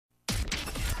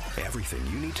Everything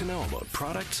you need to know about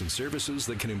products and services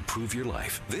that can improve your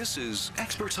life. This is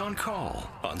Experts on Call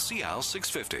on CL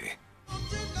 650.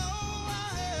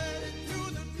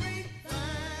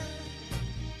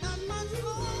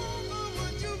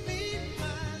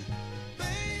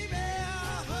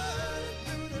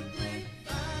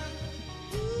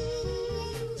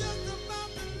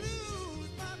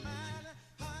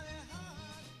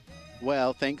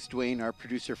 Well, thanks, Dwayne, our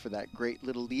producer, for that great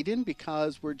little lead-in,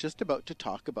 because we're just about to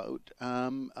talk about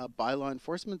a bylaw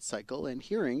enforcement cycle and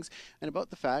hearings, and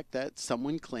about the fact that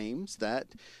someone claims that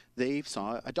they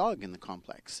saw a dog in the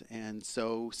complex. And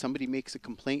so somebody makes a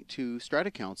complaint to Strata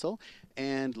Council,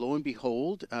 and lo and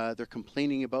behold, they're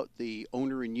complaining about the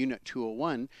owner in Unit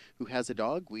 201 who has a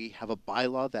dog. We have a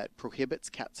bylaw that prohibits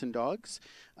cats and dogs.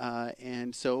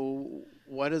 And so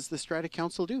what does the Strata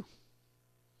Council do?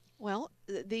 Well,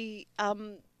 the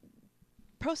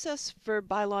process for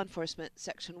bylaw enforcement,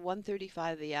 Section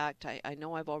 135 of the Act, I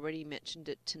know I've already mentioned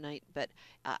it tonight, but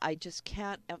I just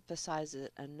can't emphasize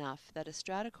it enough that a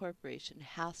strata corporation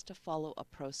has to follow a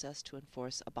process to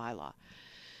enforce a bylaw.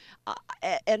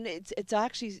 And it's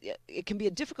actually, it can be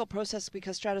a difficult process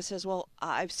because strata says, well,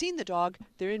 I've seen the dog,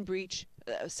 they're in breach,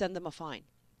 send them a fine.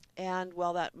 And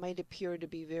while that might appear to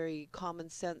be very common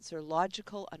sense or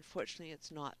logical, unfortunately, it's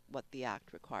not what the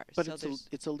Act requires. But so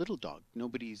it's a little dog.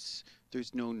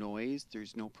 There's no noise,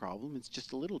 there's no problem. It's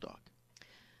just a little dog.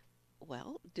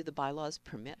 Well, do the bylaws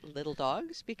permit little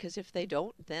dogs? Because if they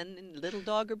don't, then little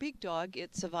dog or big dog,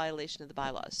 it's a violation of the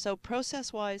bylaws. So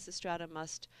process-wise, the strata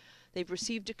they've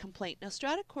received a complaint. Now,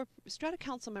 strata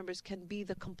council members can be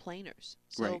the complainers.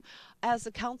 So right. As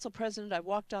the council president, I've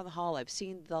walked down the hall, I've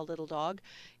seen the little dog,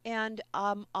 and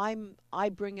I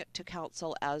bring it to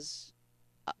council as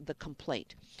the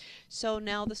complaint. So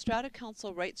now the strata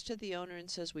council writes to the owner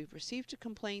and says, we've received a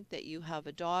complaint that you have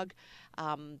a dog.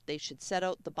 They should set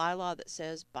out the bylaw that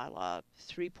says bylaw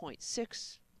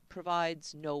 3.6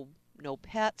 provides no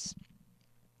pets.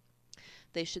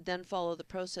 They should then follow the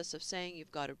process of saying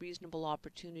you've got a reasonable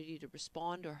opportunity to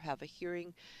respond or have a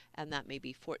hearing, and that may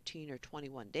be 14 or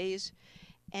 21 days.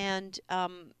 And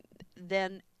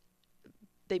then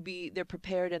they're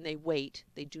prepared and they wait.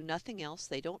 They do nothing else.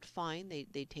 They don't fine.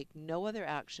 They take no other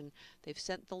action. They've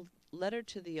sent the letter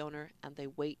to the owner and they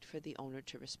wait for the owner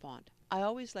to respond. I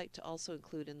always like to also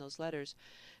include in those letters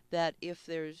that if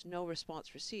there's no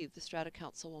response received, the Strata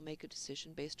Council will make a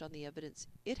decision based on the evidence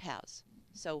it has.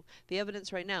 So the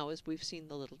evidence right now is we've seen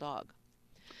the little dog.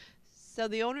 So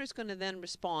the owner is going to then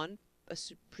respond,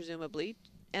 presumably,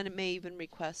 and it may even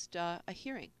request a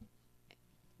hearing.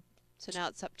 So now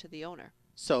it's up to the owner.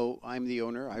 So I'm the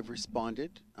owner. I've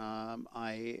responded.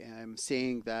 I am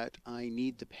saying that I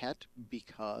need the pet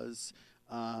because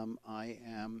I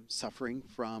am suffering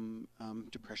from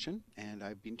depression, and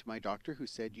I've been to my doctor who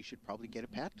said you should probably get a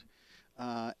pet.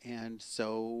 And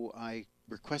so I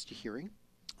request a hearing.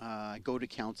 I go to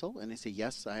council and I say,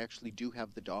 yes, I actually do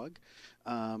have the dog.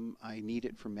 I need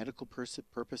it for medical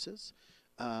purposes.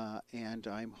 And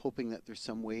I'm hoping that there's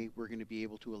some way we're going to be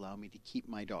able to allow me to keep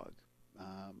my dog.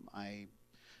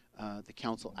 The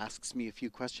council asks me a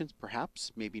few questions,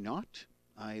 perhaps, maybe not.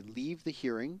 I leave the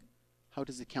hearing. How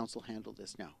does the council handle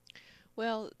this now?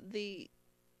 Well, the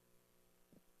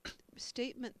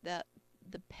statement that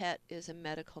the pet is a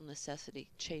medical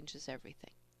necessity changes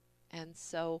everything. And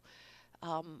so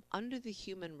under the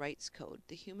Human Rights Code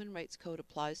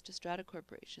applies to strata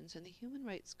corporations, and the Human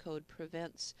Rights Code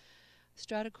prevents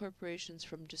strata corporations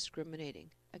from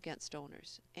discriminating against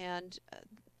owners. And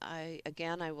I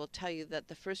will tell you that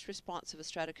the first response of a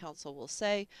strata council will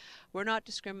say, we're not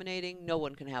discriminating, no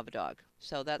one can have a dog.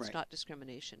 So that's right. Not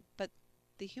discrimination. But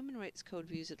the Human Rights Code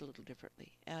views it a little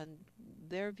differently. And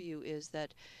their view is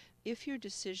that if your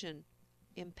decision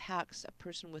impacts a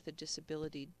person with a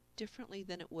disability differently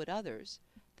than it would others,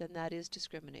 then that is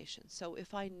discrimination. So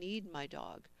if I need my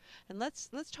dog, and let's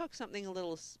talk something a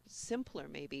little simpler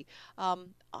maybe.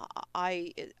 I'm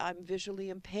visually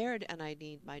impaired and I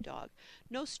need my dog.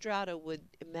 No strata would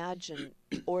imagine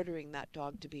ordering that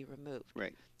dog to be removed.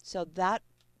 Right. So that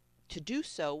to do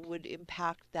so would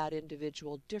impact that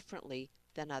individual differently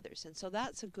than others. And so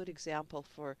that's a good example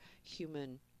for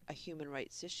a human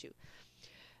rights issue.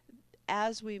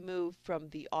 As we move from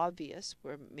the obvious,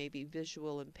 where maybe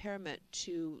visual impairment,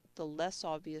 to the less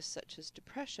obvious, such as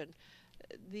depression,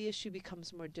 the issue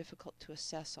becomes more difficult to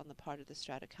assess on the part of the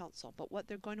Strata Council. But what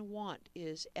they're going to want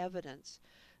is evidence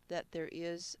that there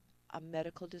is a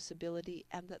medical disability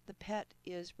and that the pet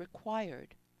is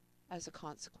required as a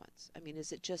consequence. I mean,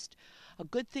 is it just a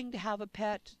good thing to have a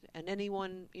pet and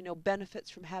anyone, benefits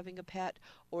from having a pet,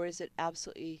 or is it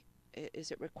absolutely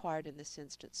is it required in this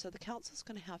instance? So the council's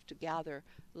going to have to gather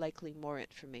likely more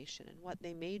information, and what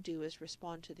they may do is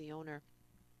respond to the owner.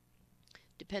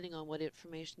 Depending on what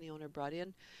information the owner brought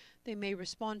in, they may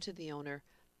respond to the owner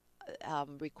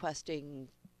requesting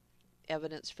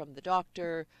evidence from the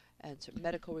doctor and some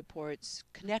medical reports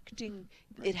connecting.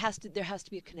 There has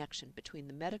to be a connection between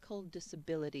the medical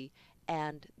disability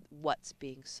and what's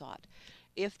being sought.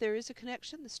 If there is a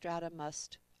connection, the strata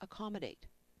must accommodate.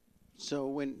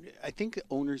 So I think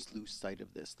owners lose sight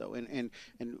of this, though, and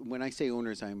when I say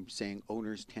owners, I'm saying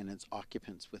owners, tenants,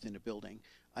 occupants within a building.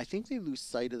 I think they lose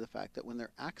sight of the fact that when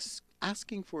they're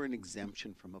asking for an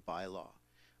exemption from a bylaw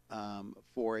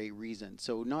for a reason,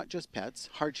 so not just pets,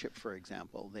 hardship, for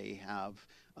example, they have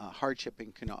hardship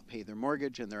and cannot pay their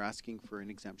mortgage, and they're asking for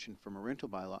an exemption from a rental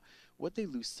bylaw. What they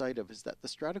lose sight of is that the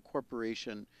strata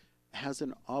corporation has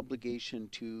an obligation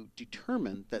to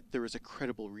determine that there is a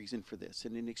credible reason for this.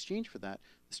 And in exchange for that,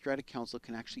 the Strata Council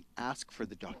can actually ask for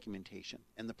the documentation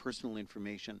and the personal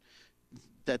information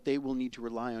that they will need to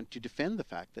rely on to defend the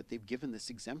fact that they've given this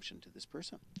exemption to this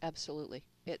person. Absolutely.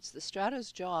 It's the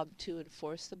Strata's job to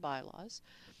enforce the bylaws.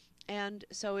 And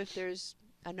so if there's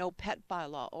a no pet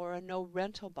bylaw or a no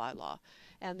rental bylaw,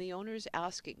 and the owner is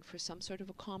asking for some sort of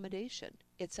accommodation,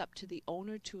 it's up to the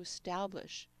owner to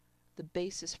establish the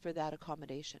basis for that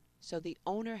accommodation. So the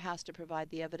owner has to provide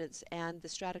the evidence, and the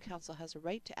Strata Council has a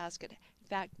right to ask it, in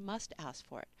fact must ask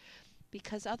for it,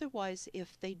 because otherwise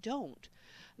if they don't,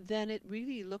 then it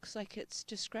really looks like it's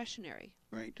discretionary.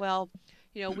 Right. Well,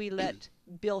 you know, we let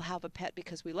Bill have a pet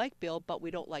because we like Bill, but we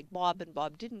don't like Bob, and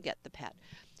Bob didn't get the pet.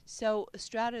 So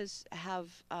stratas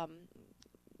have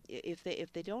if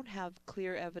they don't have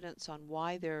clear evidence on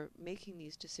why they're making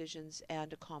these decisions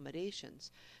and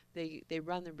accommodations, they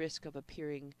run the risk of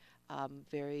appearing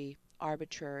very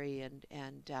arbitrary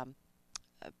and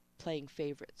playing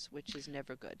favorites, which is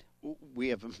never good. We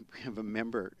have a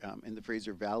member in the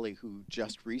Fraser Valley who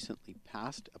just recently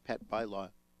passed a pet bylaw,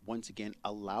 once again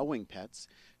allowing pets,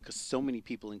 because so many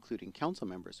people, including council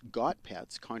members, got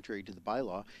pets contrary to the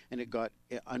bylaw, and it got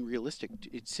unrealistic.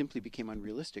 It simply became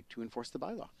unrealistic to enforce the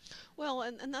bylaw. Well,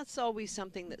 and that's always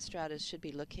something that stratas should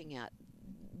be looking at.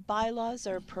 Bylaws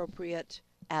are appropriate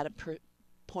at a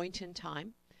point in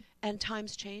time, and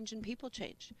times change and people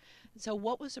change. And so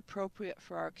what was appropriate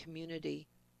for our community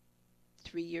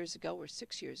 3 years ago or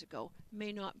 6 years ago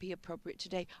may not be appropriate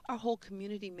today. Our whole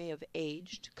community may have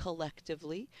aged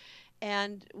collectively,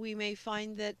 and we may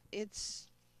find that it's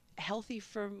healthy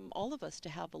for all of us to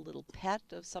have a little pet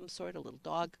of some sort, a little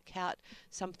dog, cat,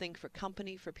 something for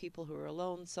company for people who are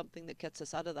alone, something that gets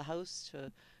us out of the house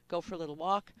to go for a little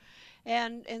walk.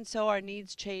 And so our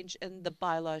needs change, and the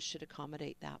bylaws should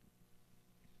accommodate that.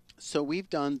 So we've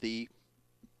done the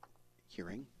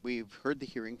hearing. We've heard the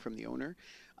hearing from the owner.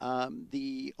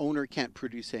 The owner can't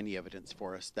produce any evidence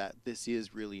for us that this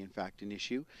is really, in fact, an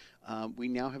issue. We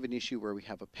now have an issue where we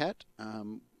have a pet.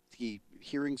 The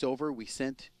hearing's over. We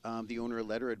sent the owner a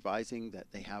letter advising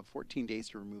that they have 14 days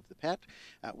to remove the pet,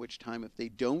 at which time if they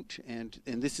don't, and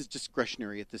this is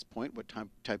discretionary at this point, what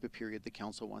type of period the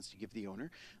council wants to give the owner.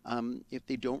 If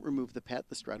they don't remove the pet,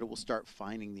 the strata will start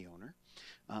fining the owner.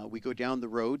 We go down the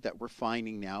road that we're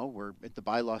fining now. The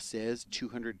bylaw says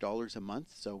 $200 a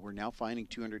month, so we're now fining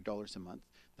 $200 a month.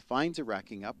 The fines are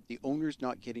racking up. The owner's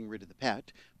not getting rid of the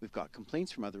pet. We've got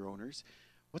complaints from other owners.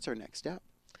 What's our next step?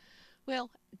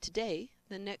 Well, today,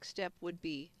 the next step would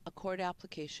be a court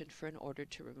application for an order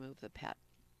to remove the pet.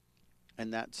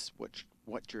 And that's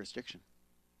what jurisdiction?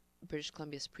 British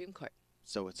Columbia Supreme Court.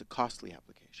 So it's a costly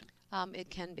application. It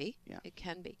can be. Yeah. It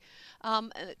can be.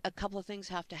 A couple of things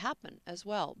have to happen as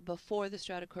well. Before the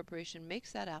Strata Corporation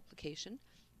makes that application,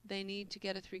 they need to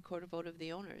get a 3/4 vote of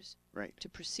the owners to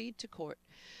proceed to court.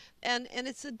 And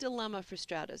it's a dilemma for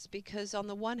stratas, because on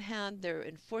the one hand they're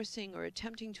enforcing or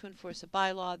attempting to enforce a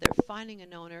bylaw, they're fining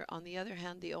an owner. On the other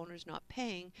hand, the owner's not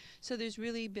paying, so there's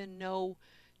really been no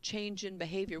change in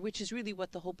behavior, which is really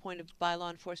what the whole point of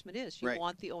bylaw enforcement is. You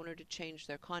want the owner to change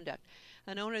their conduct.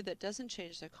 An owner that doesn't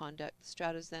change their conduct, the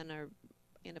stratas then are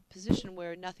in a position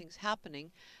where nothing's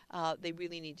happening. They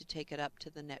really need to take it up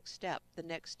to the next step. The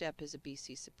next step is a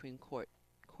BC Supreme Court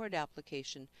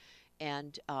application,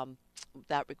 and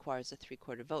that requires a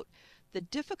 3/4 vote. The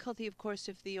difficulty, of course,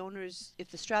 if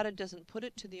the strata doesn't put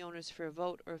it to the owners for a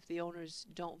vote, or if the owners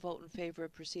don't vote in favor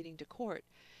of proceeding to court,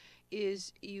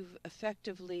 is you've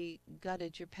effectively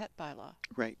gutted your pet bylaw.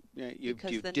 Right. Yeah, you've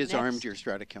disarmed your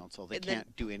strata council. They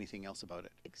can't do anything else about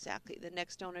it. Exactly. The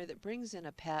next owner that brings in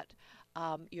a pet,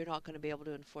 you're not going to be able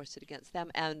to enforce it against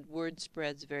them, and word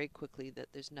spreads very quickly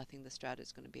that there's nothing the strata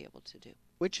is going to be able to do.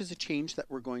 Which is a change that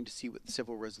we're going to see with the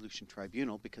Civil Resolution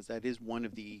Tribunal, because that is one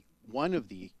of the one of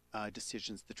the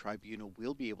decisions the tribunal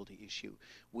will be able to issue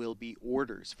will be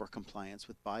orders for compliance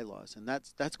with bylaws, and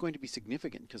that's going to be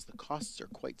significant because the costs are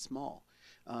quite small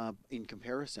in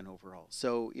comparison overall.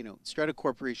 So, you know, strata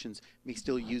corporations may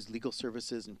still use legal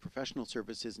services and professional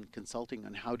services and consulting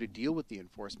on how to deal with the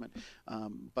enforcement,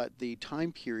 but the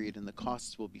time period and the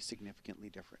costs will be significantly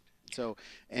different. So,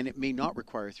 and it may not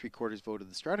require a 3/4 vote of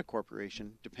the strata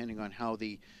corporation, depending on how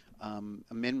the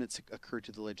amendments occur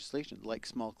to the legislation. Like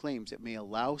small claims, it may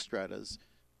allow stratas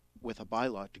with a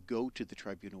bylaw to go to the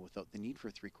tribunal without the need for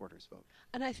a 3/4 vote.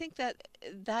 And I think that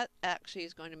that actually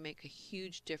is going to make a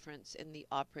huge difference in the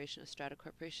operation of strata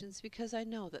corporations, because I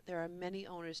know that there are many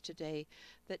owners today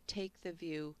that take the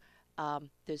view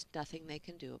there's nothing they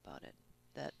can do about it,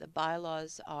 that the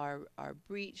bylaws are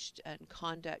breached and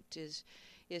conduct is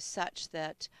such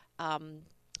that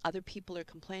other people are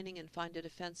complaining and find it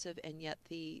offensive, and yet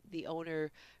the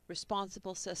owner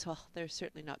responsible says, well, they're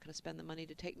certainly not going to spend the money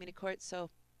to take me to court,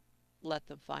 so let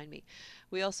them fine me.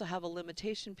 We also have a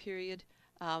limitation period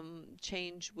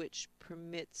change which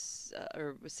permits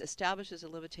or establishes a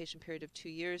limitation period of 2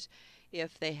 years.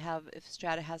 If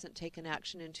strata hasn't taken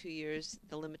action in 2 years,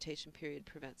 the limitation period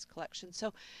prevents collection.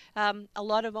 So a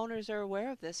lot of owners are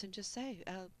aware of this and just say,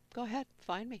 go ahead,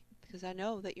 fine me, because I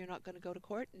know that you're not going to go to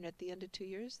court, and at the end of 2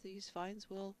 years these fines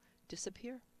will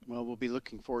disappear. Well, we'll be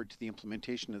looking forward to the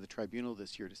implementation of the tribunal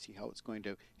this year to see how it's going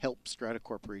to help strata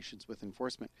corporations with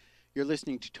enforcement. You're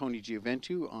listening to Tony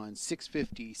Gioventu on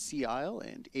 650 Sea Isle,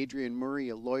 and Adrian Murray,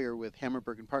 a lawyer with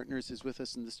Hammerberg & Partners, is with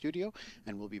us in the studio,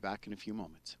 and we'll be back in a few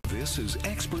moments. This is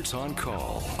Experts on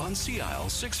Call on Sea Isle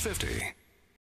 650.